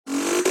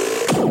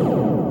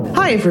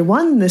Hi,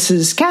 everyone. This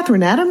is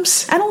Catherine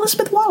Adams and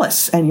Elizabeth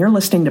Wallace, and you're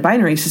listening to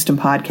Binary System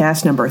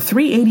Podcast number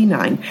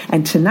 389.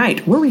 And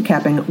tonight, we're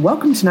recapping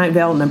Welcome to Night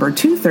Vale number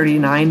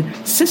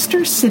 239,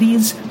 Sister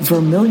Cities,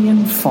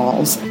 Vermillion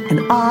Falls. And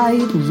I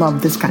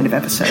love this kind of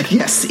episode.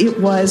 Yes,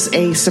 it was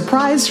a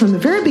surprise from the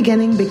very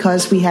beginning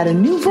because we had a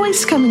new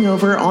voice coming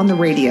over on the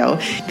radio.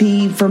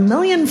 The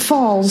Vermillion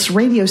Falls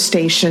radio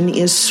station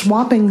is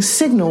swapping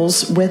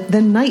signals with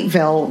the Night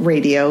Vale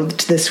radio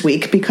this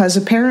week because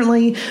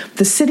apparently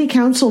the City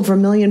Council of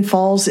Vermillion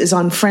Falls is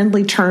on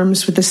friendly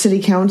terms with the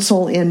City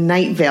Council in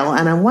Night Vale,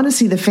 and I want to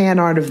see the fan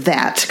art of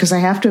that because I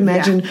have to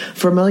imagine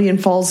Vermillion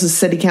Falls'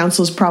 City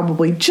Council is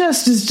probably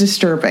just as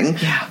disturbing.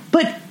 Yeah.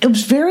 But it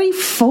was very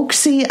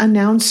folksy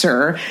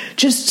announcer,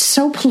 just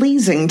so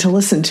pleasing to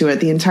listen to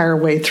it the entire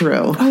way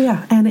through. Oh,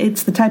 yeah. And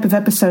it's the type of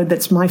episode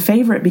that's my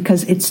favorite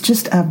because it's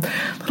just a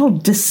little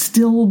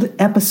distilled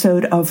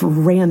episode of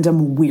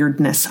random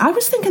weirdness. I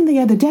was thinking the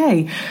other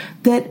day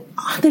that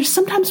there's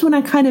sometimes when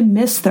I kind of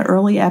miss the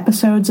early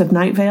episodes of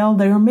Night Vale.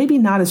 They were maybe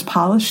not as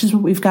polished as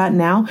what we've got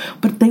now,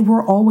 but they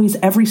were always,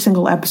 every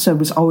single episode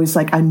was always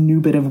like a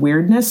new bit of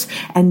weirdness.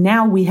 And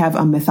now we have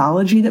a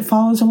mythology that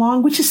follows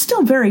along, which is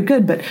still very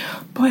good, but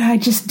boy, I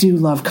just do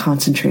love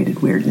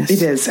concentrated weirdness.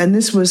 It is, and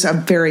this was a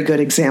very good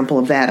example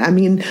of that. I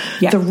mean,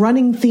 the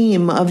running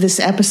theme of this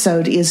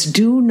episode is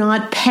do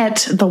not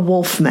pet the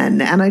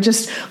wolfmen, and I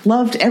just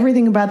loved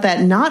everything about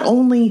that. Not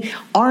only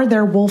are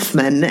there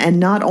wolfmen, and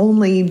not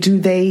only do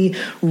they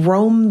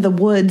roam the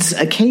woods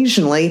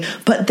occasionally,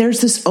 but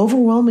there's this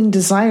overwhelming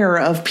desire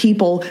of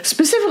people,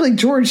 specifically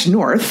George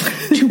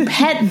North, to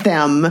pet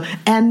them,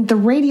 and the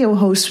radio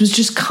host was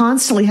just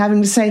constantly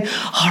having to say,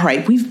 all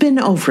right, we've been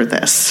over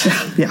this.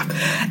 Yeah.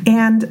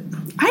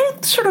 And I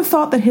sort of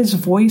thought that his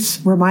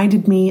voice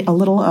reminded me a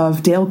little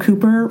of Dale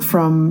Cooper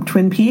from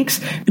Twin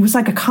Peaks. It was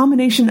like a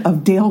combination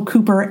of Dale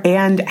Cooper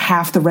and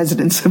half the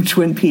residents of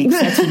Twin Peaks.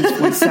 That's what his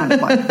voice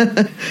sounded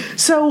like.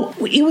 So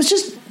it was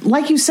just,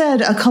 like you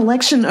said, a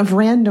collection of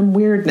random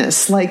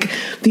weirdness, like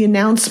the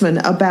announcement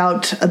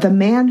about the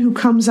man who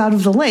comes out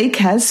of the lake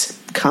has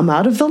come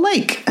out of the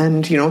lake.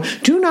 And,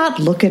 do not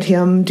look at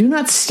him. Do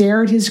not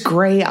stare at his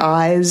gray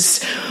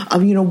eyes.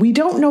 We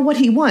don't know what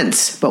he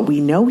wants, but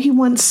we know he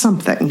wants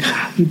something.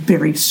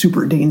 Very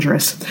super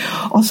dangerous.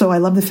 Also, I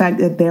love the fact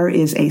that there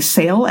is a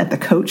sale at the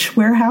Coach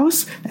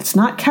Warehouse. That's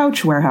not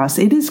Couch Warehouse.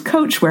 It is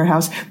Coach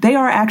Warehouse. They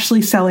are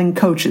actually selling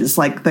coaches,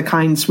 like the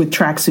kinds with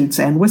tracksuits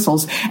and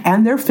whistles,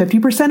 and they're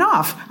 50%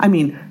 off. I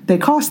mean, they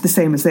cost the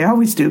same as they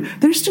always do.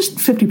 There's just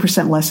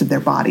 50% less of their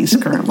bodies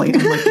currently.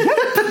 I'm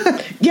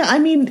like, yeah, I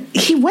mean,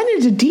 he went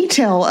into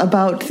detail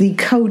about the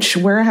Coach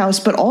Warehouse,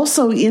 but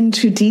also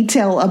into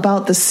detail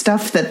about the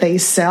stuff that they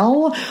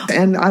sell.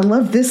 And I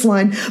love this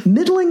line,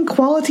 middling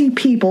quality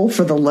people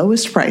for the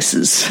lowest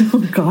prices.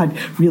 Oh, God,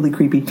 really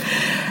creepy.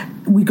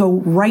 We go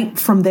right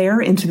from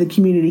there into the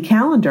community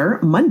calendar.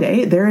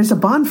 Monday, there is a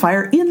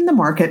bonfire in the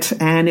market,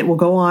 and it will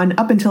go on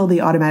up until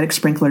the automatic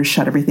sprinklers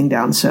shut everything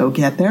down. So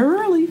get there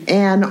early.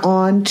 And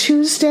on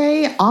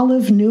Tuesday,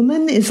 Olive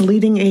Newman is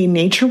leading a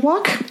nature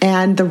walk,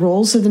 and the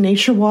rules of the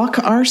nature walk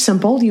are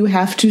simple. You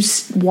have to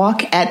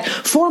walk at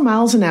 4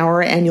 miles an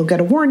hour, and you'll get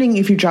a warning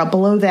if you drop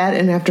below that,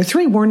 and after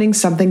 3 warnings,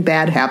 something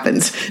bad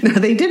happens. Now,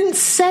 they didn't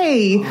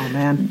say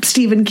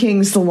Stephen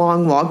King's The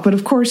Long Walk, but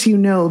of course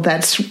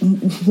that's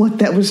what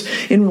that was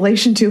in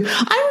relation to.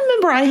 I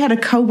remember I had a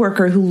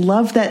coworker who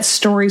loved that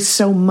story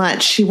so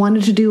much. She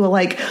wanted to do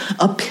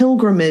a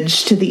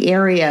pilgrimage to the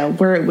area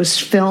where it was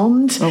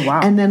filmed. Oh,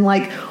 wow. And then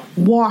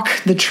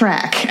walk the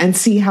track and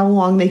see how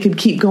long they could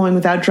keep going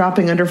without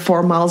dropping under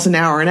 4 miles an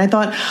hour. And I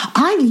thought,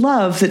 I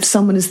love that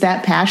someone is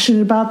that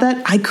passionate about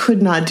that. I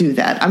could not do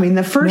that. I mean,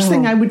 the first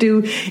thing I would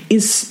do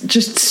is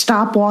just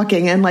stop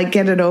walking and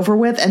get it over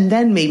with and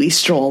then maybe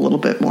stroll a little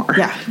bit more.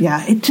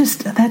 Yeah. It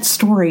just, that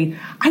story,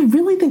 I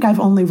really think I've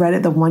only read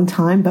it the one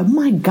time, but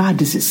my God,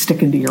 does it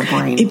stick into your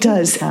brain? It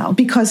does,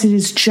 because it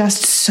is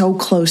just so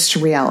close to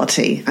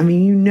reality. I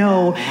mean,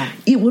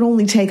 it would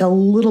only take a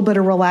little bit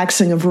of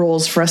relaxing of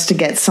rules for us to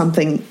get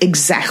something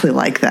exactly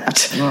like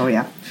that. Oh,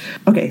 yeah.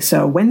 Okay,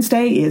 so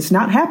Wednesday is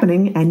not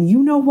happening, and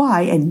you know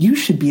why, and you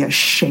should be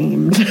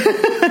ashamed.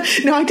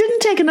 No, I didn't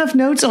take enough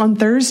notes on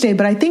Thursday,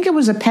 but I think it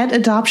was a pet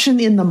adoption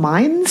in the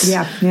mines.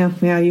 Yeah.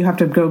 You have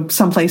to go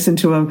someplace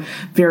into a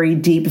very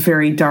deep,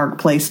 very dark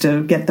place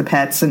to get the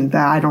pets, and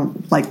I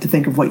don't like to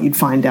think of what you'd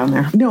find down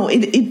there. No,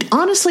 it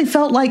honestly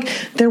felt like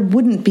there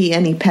wouldn't be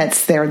any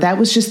pets there. That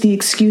was just the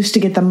excuse to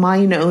get the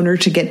mine owner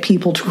to get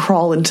people to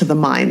crawl into the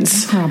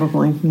mines.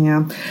 Probably,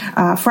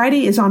 yeah.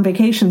 Friday is on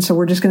vacation, so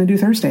we're just going to do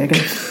Thursday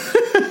again.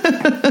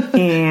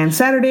 And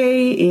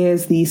Saturday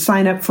is the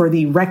sign up for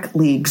the rec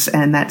leagues,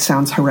 and that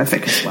sounds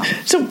horrific as well.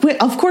 So,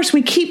 of course,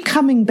 we keep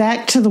coming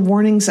back to the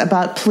warnings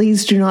about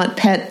please do not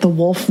pet the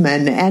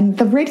wolfmen, and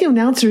the radio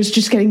announcer is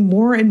just getting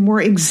more and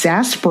more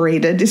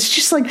exasperated. It's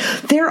just like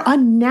they're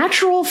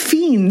unnatural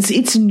fiends.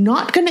 It's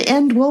not going to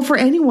end well for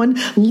anyone,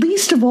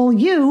 least of all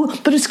you,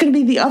 but it's going to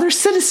be the other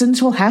citizens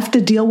who will have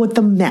to deal with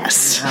the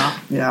mess.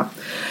 Yeah.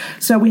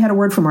 So we had a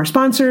word from our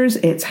sponsors.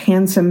 It's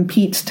Handsome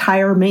Pete's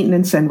Tire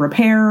Maintenance and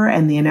Repair,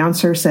 and the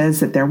announcer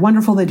says that they're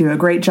wonderful. They do a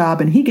great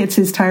job, and he gets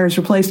his tires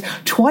replaced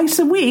twice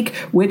a week,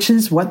 which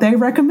is what they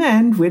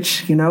recommend,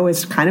 which,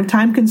 is kind of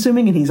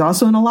time-consuming, and he's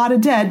also in a lot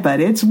of debt, but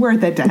it's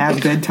worth it to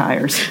have good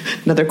tires.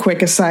 Another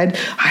quick aside,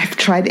 I've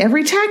tried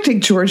every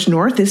tactic, George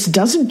North. This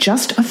doesn't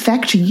just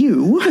affect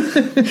you.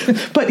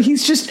 But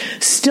he's just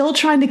still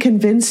trying to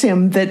convince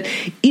him that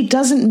it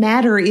doesn't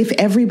matter if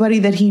everybody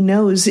that he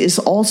knows is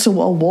also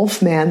a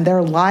wolfman.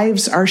 Their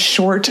lives are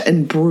short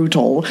and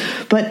brutal.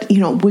 But,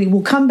 we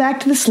will come back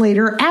to this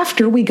later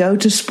after we go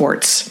to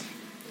sports.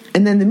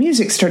 And then the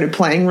music started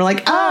playing. We're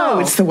like, oh,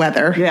 it's the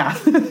weather. Yeah.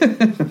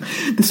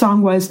 The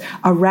song was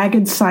A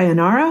Ragged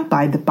Sayonara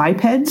by the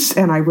Bipeds,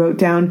 and I wrote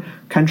down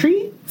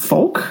country,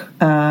 folk,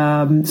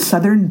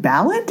 Southern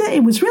ballad.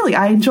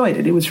 I enjoyed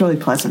it. It was really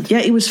pleasant. Yeah,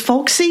 it was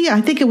folksy. I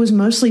think it was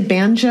mostly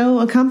banjo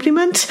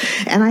accompaniment.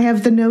 And I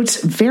have the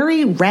notes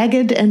very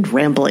ragged and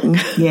rambling.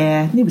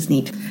 Yeah, it was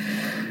neat.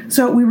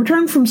 So we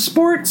return from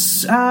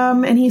sports,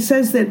 and he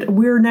says that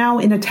we're now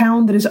in a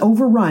town that is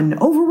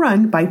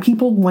overrun by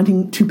people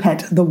wanting to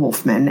pet the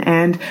Wolfman.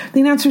 And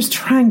the announcer's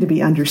trying to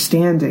be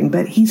understanding,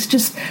 but he's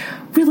just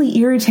really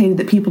irritated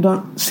that people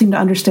don't seem to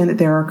understand that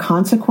there are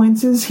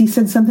consequences. He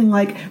said something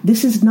like,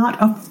 this is not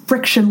a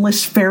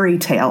frictionless fairy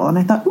tale. And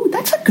I thought, ooh,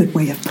 that's a good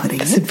way of putting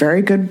it. That's a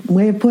very good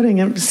way of putting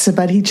it.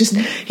 But he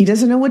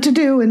doesn't know what to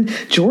do. And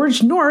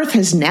George North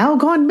has now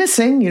gone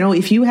missing.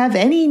 If you have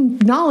any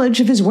knowledge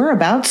of his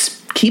whereabouts,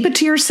 keep it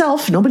to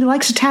yourself. Nobody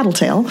likes a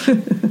tattletale.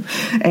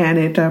 And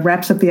it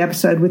wraps up the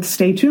episode with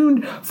stay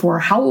tuned for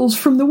howls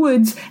from the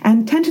woods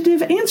and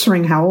tentative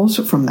answering howls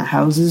from the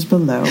houses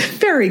below.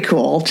 Very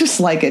cool. Just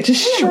like it.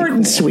 Just really short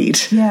and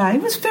sweet. Yeah,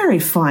 it was very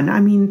fun.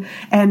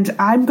 And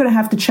I'm going to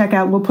have to check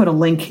out, we'll put a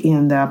link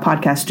in the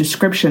podcast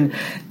description,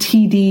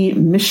 T.D.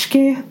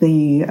 Mishke,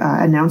 the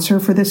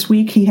announcer for this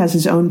week. He has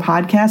his own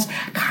podcast.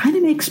 Kind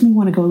of makes me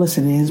want to go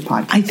listen to his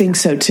podcast. I think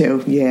so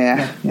too.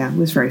 Yeah, it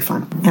was very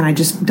fun. And I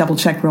just double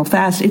checked real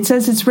fast. It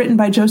says it's written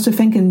by Joseph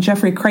Fink and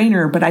Jeffrey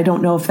Craner, but I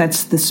don't know if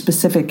that's the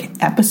specific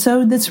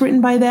episode that's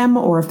written by them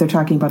or if they're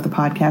talking about the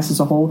podcast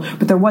as a whole.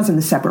 But there wasn't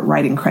a separate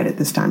writing credit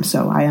this time,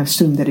 so I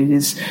assume that it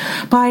is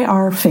by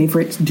our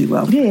favorite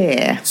duo.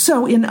 Yeah.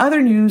 So in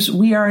other news,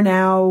 we are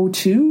now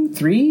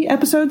 2-3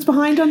 episodes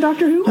behind on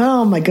Doctor Who.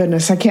 Oh my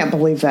goodness, I can't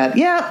believe that.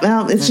 Yeah,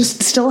 well, it's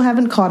just still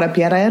haven't caught up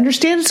yet. I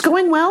understand it's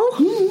going well.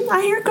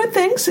 I hear good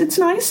things. It's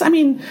nice.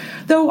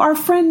 Though our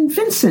friend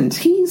Vincent,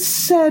 he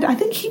said, I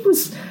think he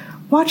was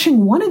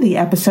watching one of the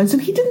episodes,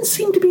 and he didn't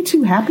seem to be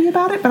too happy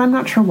about it, but I'm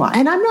not sure why.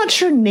 And I'm not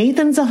sure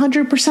Nathan's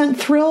 100%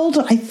 thrilled.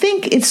 I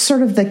think it's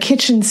sort of the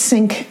kitchen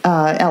sink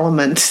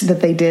element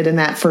that they did in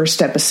that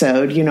first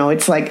episode.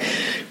 It's like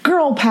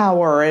girl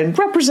power and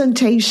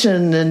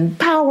representation and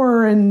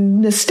power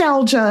and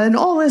nostalgia and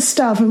all this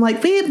stuff. I'm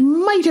like, it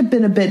might have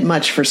been a bit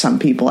much for some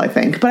people, I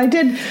think. But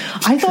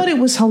I thought it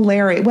was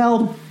hilarious.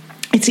 Well,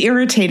 it's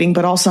irritating,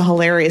 but also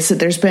hilarious that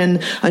there's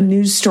been a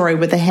news story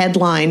with a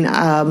headline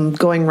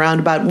going around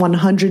about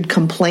 100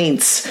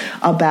 complaints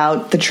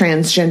about the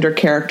transgender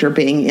character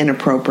being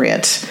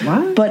inappropriate.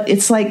 What? But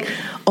it's like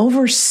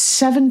over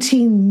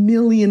 17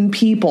 million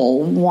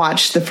people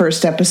watched the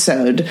first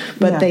episode,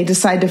 but they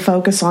decide to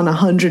focus on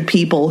 100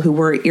 people who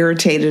were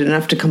irritated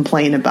enough to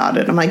complain about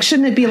it. I'm like,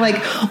 shouldn't it be like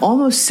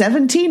almost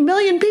 17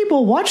 million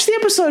people watched the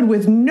episode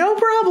with no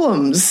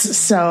problems?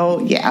 So,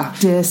 yeah.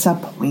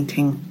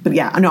 Disappointing. But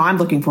yeah, no, I'm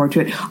looking forward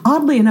to it.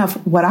 Oddly enough,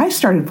 what I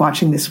started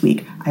watching this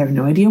week, I have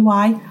no idea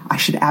why. I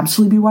should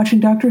absolutely be watching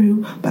Doctor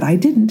Who, but I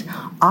didn't.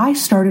 I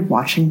started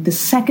watching the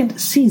second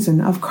season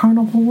of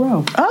Carnival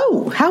Row.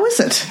 Oh, how is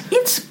it?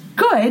 It's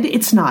good.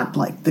 It's not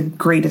like the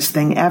greatest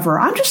thing ever.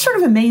 I'm just sort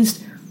of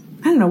amazed.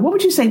 I don't know. What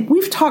would you say?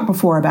 We've talked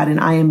before about an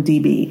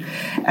IMDb.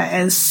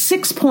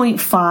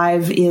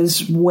 6.5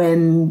 is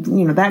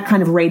when, that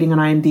kind of rating on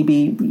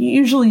IMDb,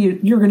 usually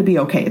you're going to be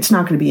okay. It's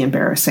not going to be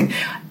embarrassing.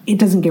 It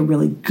doesn't get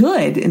really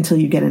good until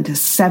you get into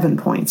 7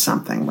 point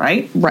something,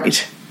 right?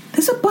 Right.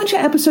 There's a bunch of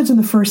episodes in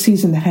the first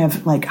season that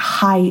have like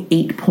high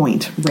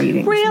 8-point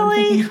ratings.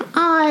 Really?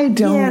 I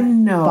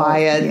don't buy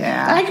it.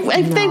 Yeah,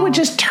 if they would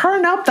just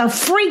turn up the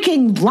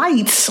freaking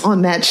lights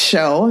on that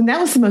show. And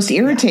that was the most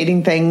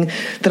irritating thing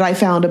that I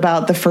found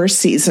about the first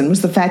season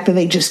was the fact that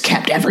they just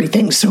kept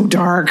everything so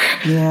dark.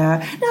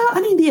 Yeah. No,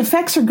 the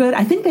effects are good.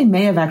 I think they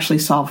may have actually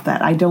solved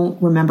that. I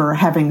don't remember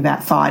having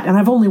that thought. And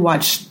I've only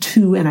watched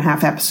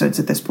 2.5 episodes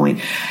at this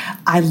point.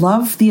 I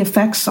love the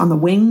effects on the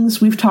wings.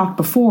 We've talked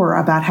before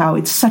about how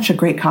it's such a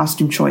great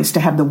costume choice to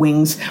have the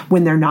wings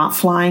when they're not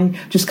flying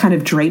just kind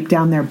of drape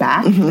down their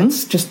back.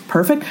 That's just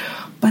perfect.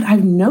 But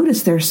I've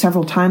noticed there are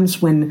several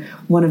times when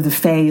one of the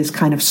Fae is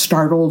kind of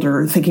startled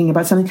or thinking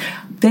about something.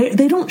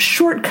 They don't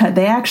shortcut.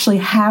 They actually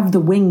have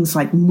the wings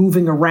like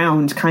moving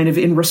around kind of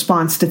in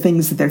response to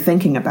things that they're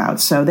thinking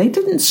about. So they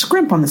didn't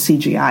scrimp on the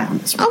CGI on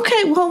this one.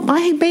 Okay, well,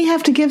 I may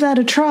have to give that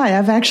a try.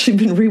 I've actually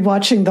been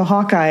rewatching the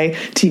Hawkeye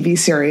TV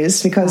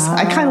series because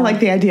I kind of like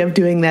the idea of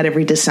doing that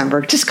every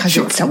December just because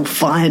it's so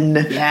fun.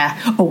 Yeah.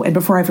 Oh, and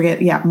before I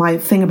forget, my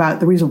thing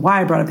about the reason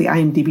why I brought up the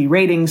IMDb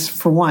ratings,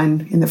 for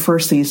one, in the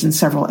first season,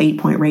 several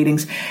 8-point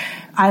ratings.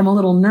 I'm a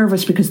little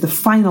nervous because the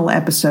final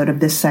episode of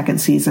this second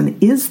season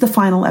is the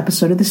final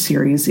episode of the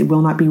series. It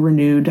will not be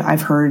renewed.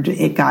 I've heard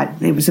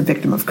it was a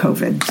victim of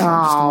COVID.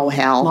 So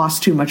hell.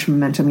 Lost too much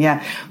momentum,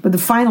 yeah. But the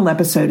final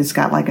episode has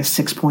got like a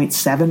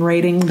 6.7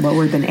 rating,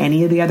 lower than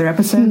any of the other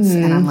episodes.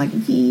 And I'm like,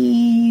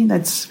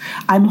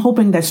 I'm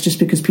hoping that's just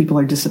because people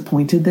are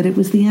disappointed that it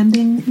was the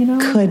ending,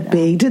 Could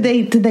be. Did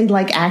they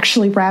like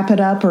actually wrap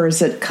it up, or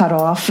is it cut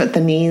off at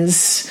the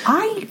knees?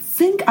 I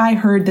think I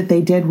heard that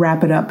they did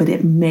wrap it up, but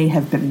it may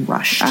have been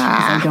rushed.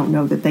 I don't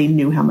know that they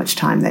knew how much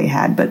time they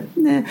had, but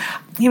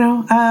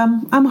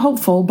I'm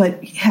hopeful.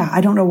 But yeah,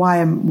 I don't know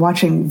why I'm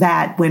watching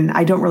that when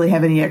I don't really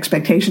have any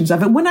expectations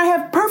of it. When I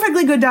have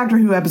perfectly good Doctor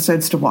Who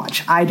episodes to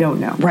watch, I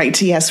don't know.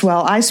 Right? Yes.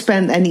 Well, I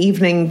spent an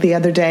evening the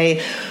other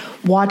day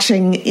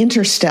watching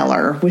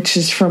Interstellar, which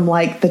is from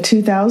like the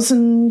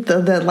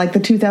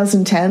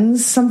 2010s,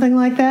 something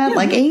like that,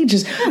 like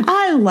ages.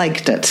 I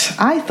liked it.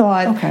 I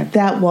thought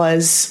that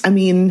was,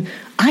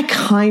 I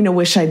kind of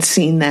wish I'd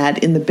seen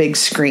that in the big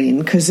screen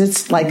because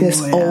it's like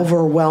this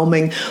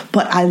overwhelming,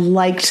 but I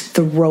liked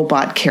the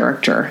robot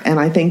character, and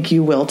I think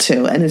you will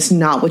too, and it's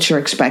not what you're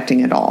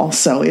expecting at all.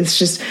 So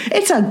it's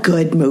a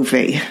good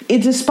movie.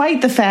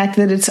 Despite the fact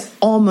that it's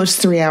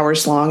almost 3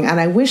 hours long,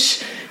 and I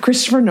wish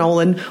Christopher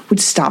Nolan would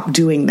stop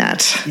doing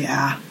that.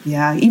 Yeah.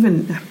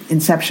 Even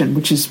Inception,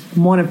 which is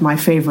one of my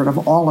favorite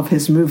of all of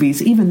his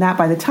movies, even that,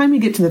 by the time you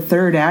get to the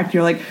third act,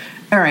 you're like,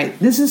 all right,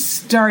 this is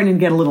starting to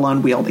get a little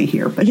unwieldy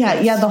here. But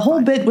the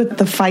whole bit with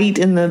the fight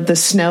in the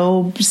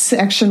snow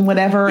section,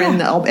 whatever,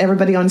 and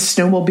everybody on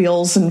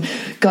snowmobiles and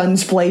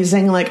guns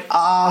blazing, like,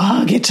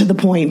 get to the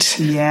point.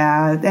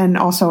 Yeah, and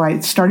also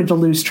I started to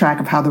lose track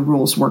of how the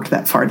rules worked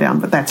that far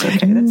down, but that's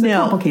okay. That's a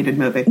complicated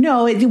movie.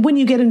 No, when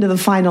you get into the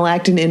final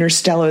act in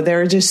Interstellar,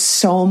 there is just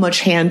so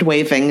much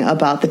hand-waving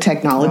about the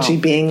technology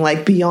being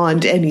like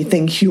beyond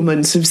anything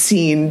humans have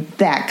seen,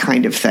 that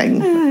kind of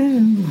thing.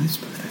 I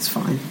suppose that's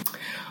fine.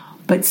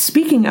 But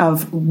speaking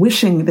of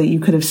wishing that you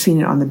could have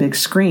seen it on the big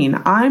screen,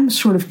 I'm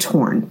sort of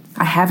torn.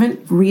 I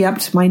haven't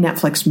re-upped my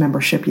Netflix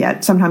membership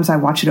yet. Sometimes I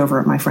watch it over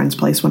at my friend's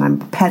place when I'm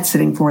pet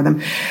sitting for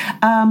them.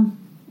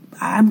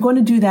 I'm going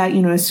to do that,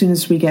 as soon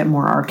as we get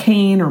more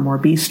Arcane or more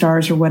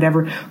B-Stars or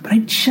whatever. But I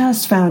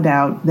just found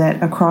out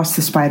that Across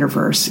the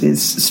Spider-Verse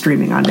is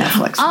streaming on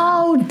Netflix.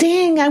 Oh,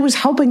 dang. I was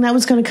hoping that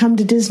was going to come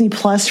to Disney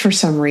Plus for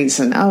some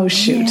reason. Oh,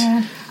 shoot.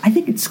 Yeah. I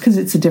think it's because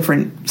it's a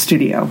different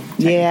studio.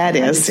 Yeah, it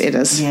is. It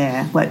is.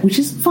 Yeah, which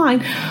is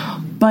fine.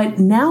 But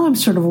now I'm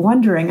sort of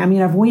wondering,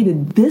 I've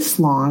waited this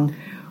long.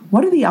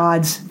 What are the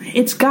odds?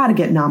 It's got to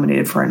get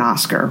nominated for an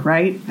Oscar,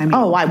 right?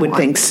 I would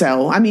think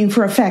so.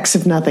 For effects,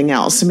 if nothing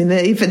else.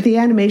 If the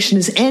animation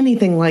is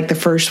anything like the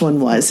first one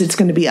was, it's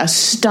going to be a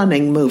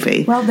stunning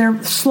movie. Well,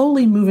 they're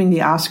slowly moving the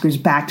Oscars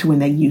back to when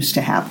they used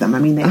to have them.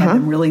 They had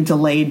them really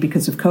delayed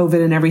because of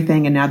COVID and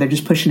everything, and now they're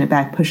just pushing it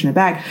back.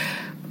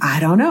 I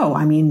don't know.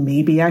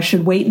 Maybe I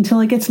should wait until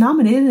it gets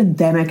nominated and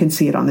then I can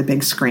see it on the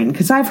big screen,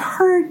 because I've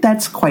heard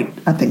that's quite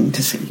a thing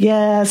to see.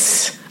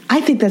 Yes. I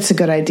think that's a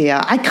good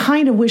idea. I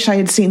kind of wish I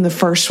had seen the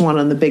first one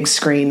on the big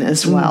screen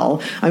as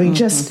well. I'm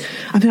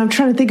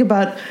trying to think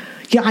about...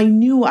 Yeah, I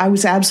knew I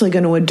was absolutely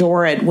going to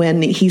adore it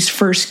when he's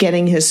first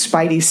getting his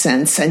Spidey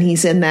sense and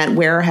he's in that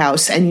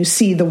warehouse and you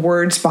see the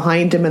words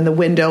behind him in the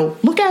window,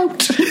 "Look out!"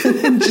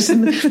 Just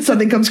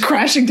something comes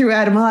crashing through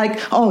at him. I'm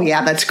like, oh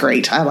yeah, that's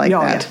great. I like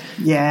that.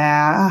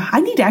 Yeah, I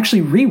need to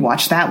actually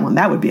rewatch that one.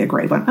 That would be a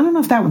great one. I don't know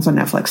if that one's on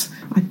Netflix.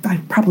 I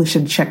probably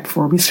should have checked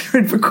before we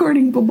started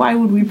recording, but why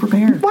would we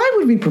prepare?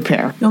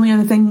 The only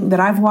other thing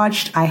that I've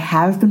watched, I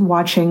have been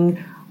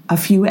watching a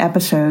few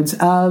episodes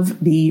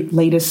of the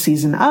latest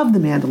season of The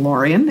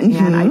Mandalorian,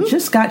 and I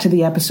just got to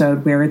the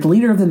episode where the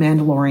leader of the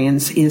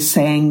Mandalorians is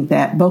saying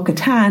that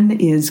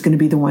Bo-Katan is going to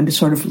be the one to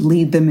sort of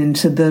lead them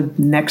into the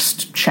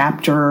next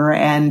chapter,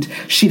 and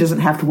she doesn't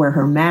have to wear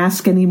her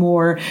mask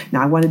anymore.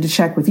 Now, I wanted to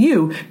check with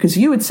you, because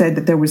you had said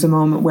that there was a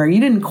moment where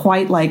you didn't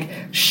quite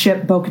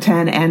ship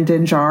Bo-Katan and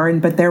Din Djarin,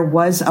 but there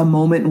was a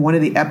moment in one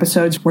of the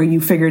episodes where you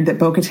figured that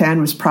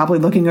Bo-Katan was probably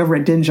looking over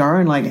at Din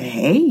Djarin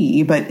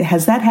hey, but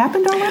has that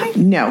happened already?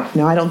 No,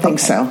 I don't think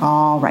so.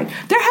 All right.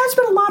 There has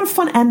been a lot of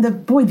fun, and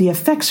the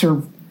effects are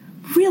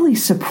really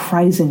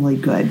surprisingly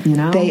good, you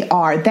know? They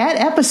are. That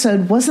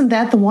episode, wasn't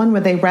that the one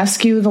where they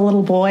rescue the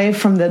little boy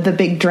from the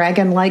big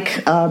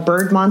dragon-like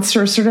bird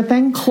monster sort of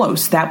thing?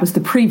 Close. That was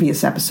the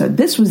previous episode.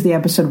 This was the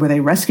episode where they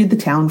rescued the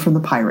town from the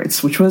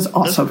pirates, which was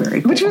also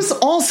very cool. Which was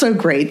also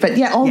great. But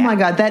yeah, my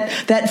God,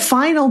 that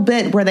final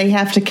bit where they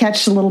have to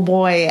catch the little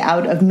boy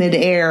out of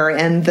midair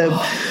and the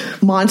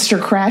monster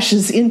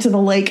crashes into the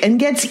lake and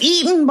gets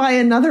eaten by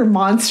another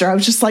monster. I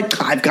was just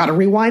like, I've got to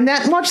rewind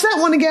that and watch that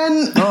one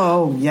again.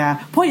 Oh,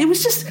 yeah. Boy,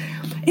 it's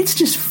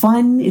just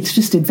fun. It's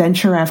just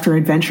adventure after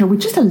adventure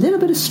with just a little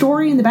bit of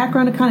story in the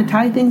background to kind of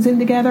tie things in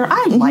together.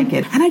 I like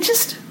it. And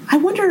I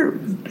wonder,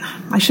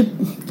 I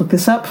should look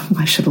this up.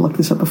 I should have looked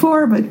this up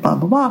before, but blah,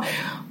 blah, blah.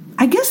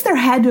 I guess there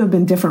had to have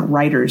been different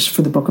writers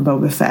for the Book of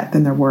Boba Fett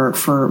than there were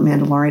for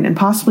Mandalorian, and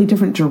possibly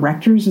different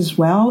directors as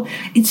well.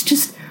 It's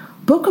just,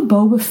 Book of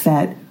Boba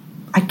Fett,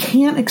 I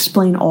can't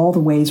explain all the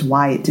ways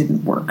why it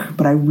didn't work,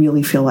 but I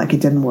really feel like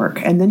it didn't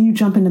work. And then you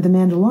jump into The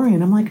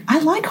Mandalorian, I'm like, I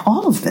like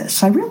all of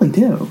this. I really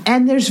do.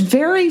 And there's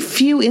very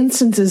few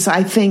instances,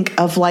 I think,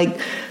 of like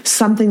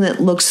something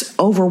that looks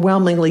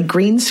overwhelmingly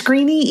green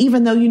screeny,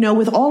 even though,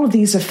 with all of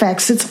these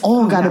effects, it's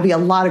all got to be a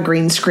lot of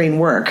green screen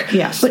work.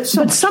 Yes. But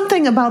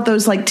something about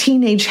those like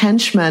teenage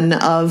henchmen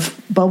of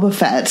Boba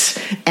Fett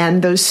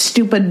and those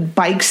stupid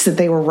bikes that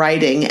they were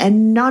riding,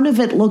 and none of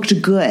it looked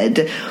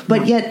good.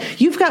 But yet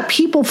you've got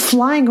people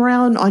flying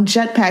around on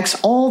jetpacks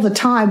all the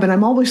time, and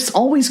I'm always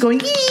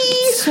going,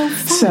 ee! So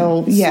fun.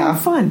 So, yeah.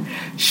 So fun.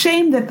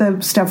 Shame that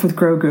the stuff with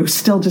Grogu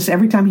still just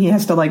every time he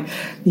has to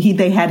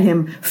they had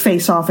him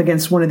face off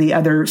against one of the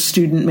other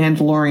student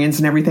Mandalorians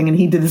and everything, and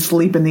he did this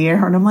leap in the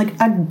air, and I'm like,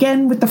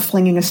 again with the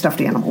flinging a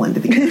stuffed animal into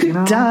the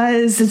air. It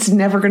does. It's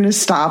never going to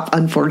stop,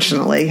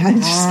 unfortunately.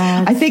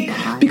 I think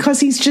because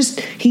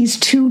he's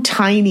too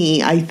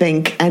tiny, I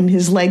think, and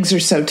his legs are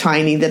so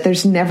tiny that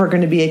there's never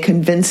going to be a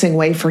convincing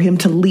way for him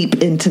to leap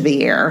into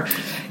the air.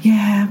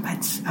 Yeah,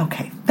 that's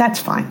okay. That's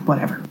fine.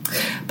 Whatever.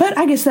 But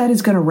I guess that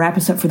is going to wrap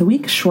us up for the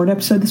week. Short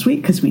episode this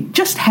week because we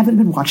just haven't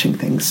been watching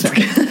things. So.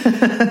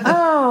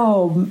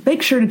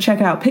 Make sure to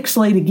check out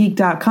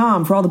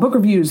pixelatedgeek.com for all the book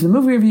reviews, the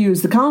movie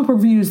reviews, the comic book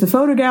reviews, the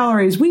photo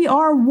galleries. We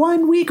are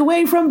 1 week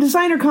away from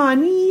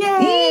DesignerCon.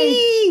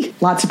 Yay!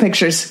 Lots of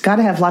pictures. Got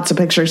to have lots of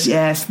pictures.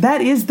 Yes,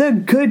 that is the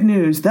good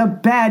news. The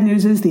bad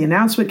news is the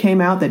announcement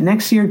came out that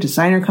next year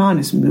DesignerCon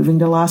is moving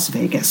to Las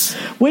Vegas.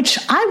 Which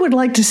I would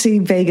like to see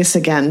Vegas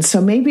again.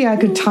 So maybe I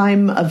could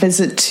time a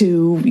visit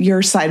to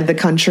your side of the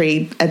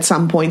country at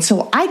some point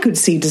so I could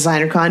see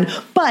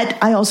DesignerCon. But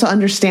I also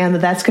understand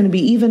that that's going to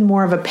be even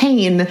more of a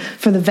pain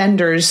for the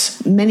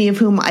vendors, many of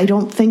whom I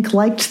don't think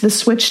liked the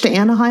switch to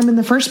Anaheim in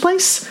the first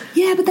place.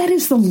 Yeah, but that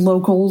is the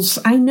locals.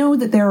 I know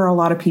that there are a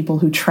lot of people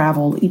who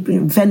travel,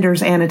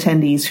 vendors and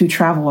attendees who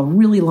travel a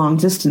really long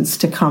distance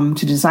to come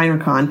to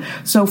DesignerCon.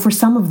 So for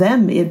some of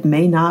them, it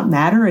may not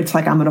matter. It's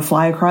like, I'm going to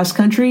fly across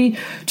country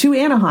to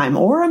Anaheim,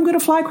 or I'm going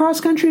to fly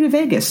across country to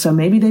Vegas. So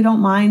maybe they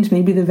don't mind.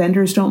 Maybe the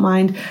vendors don't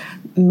mind.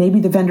 Maybe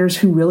the vendors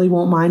who really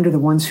won't mind are the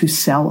ones who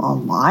sell a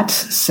lot.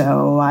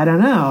 So I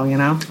don't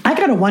know, I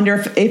got to wonder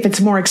if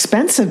it's more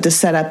expensive to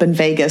set up in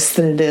Vegas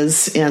than it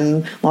is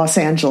in Los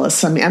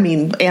Angeles. I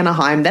mean,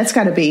 Anaheim, that's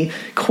got to be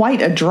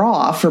quite a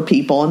draw for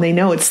people. And they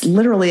know it's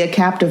literally a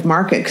captive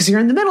market because you're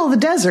in the middle of the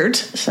desert.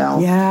 So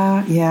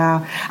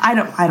Yeah. I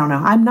don't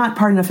know. I'm not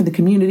part enough of the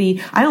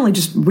community. I only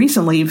just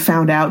recently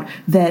found out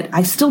that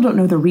I still don't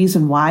know the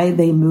reason why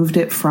they moved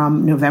it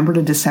from November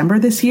to December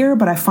this year,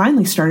 but I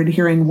finally started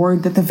hearing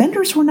word that the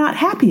vendors were not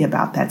happy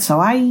about that. So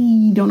I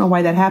don't know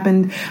why that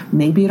happened.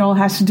 Maybe it all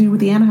has to do with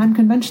the Anaheim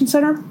Convention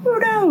Center. Who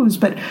knows?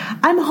 But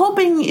I'm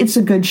hoping it's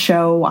a good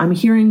show. I'm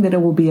hearing that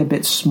it will be a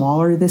bit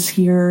smaller this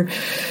year,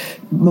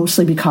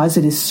 mostly because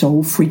it is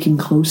so freaking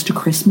close to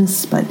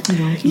Christmas. But,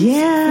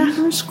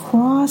 fingers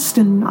crossed,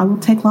 and I will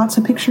take lots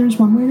of pictures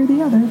one way or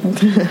the other.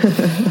 But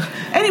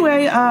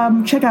anyway,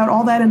 check out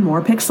all that and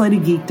more,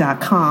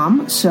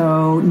 pixelatedgeek.com.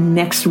 So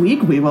next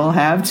week, we will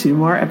have 2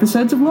 more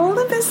episodes of Will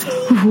Olympus.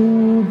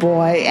 Oh,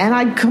 boy. And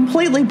I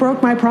completely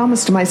broke my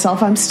promise to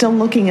myself. I'm still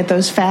looking at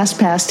those Fast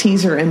Pass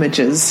teaser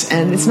images,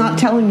 and it's not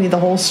telling me the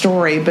whole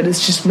story, but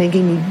it's just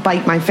making me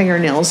bite my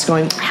fingernails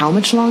going, how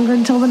much longer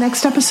until the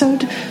next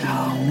episode?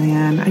 Oh,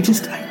 man.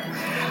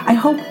 I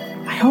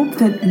hope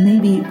that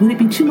maybe, would it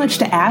be too much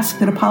to ask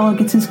that Apollo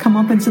gets his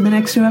comeuppance in the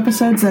next 2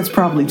 episodes? That's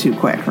probably too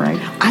quick, right?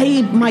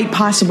 I might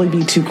possibly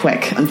be too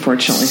quick,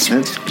 unfortunately.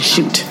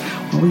 Shoot.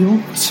 Well, we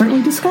will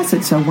certainly discuss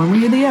it. So one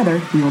way or the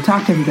other, we will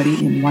talk to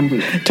everybody in 1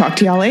 week. Talk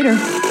to y'all later.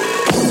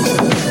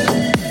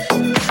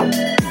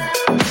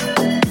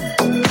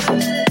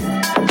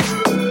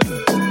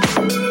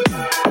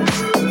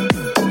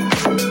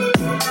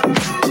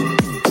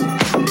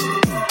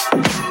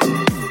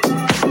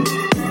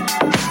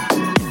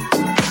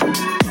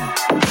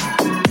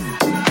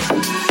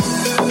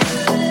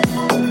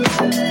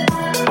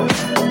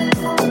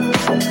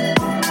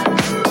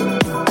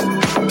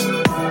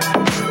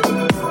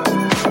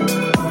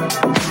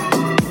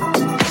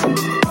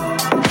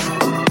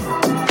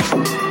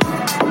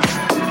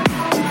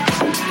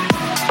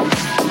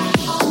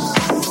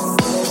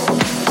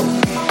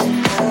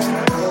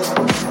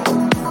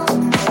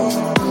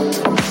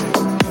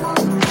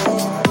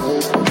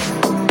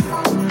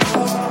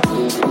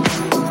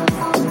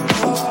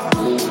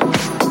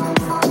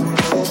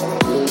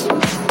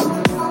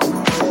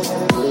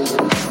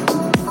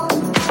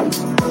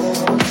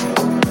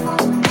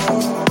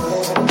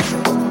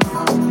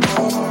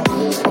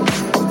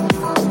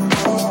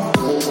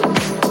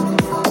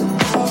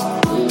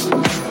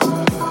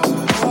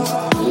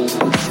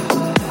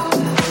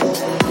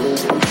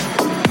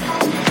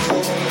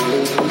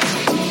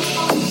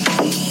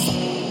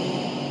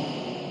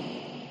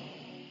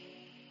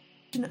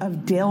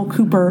 Dale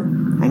Cooper.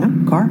 Hang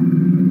on, car.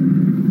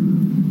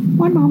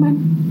 One moment.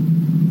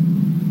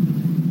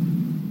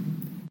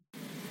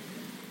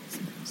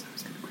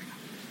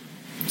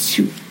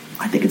 Shoot,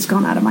 I think it's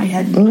gone out of my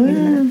head. Wait a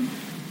minute.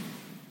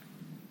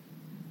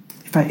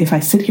 If I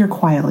sit here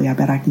quietly, I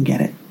bet I can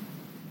get it.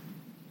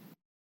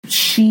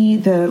 She,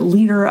 the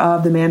leader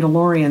of the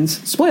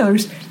Mandalorians,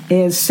 spoilers,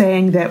 is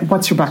saying that,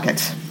 what's your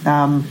bucket?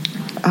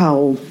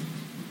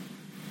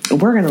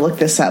 We're going to look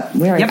this up.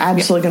 We're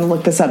absolutely going to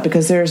look this up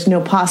because there's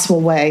no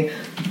possible way.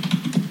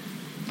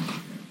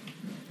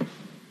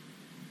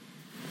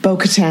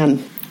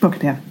 Bo-Katan.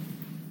 Bo-Katan.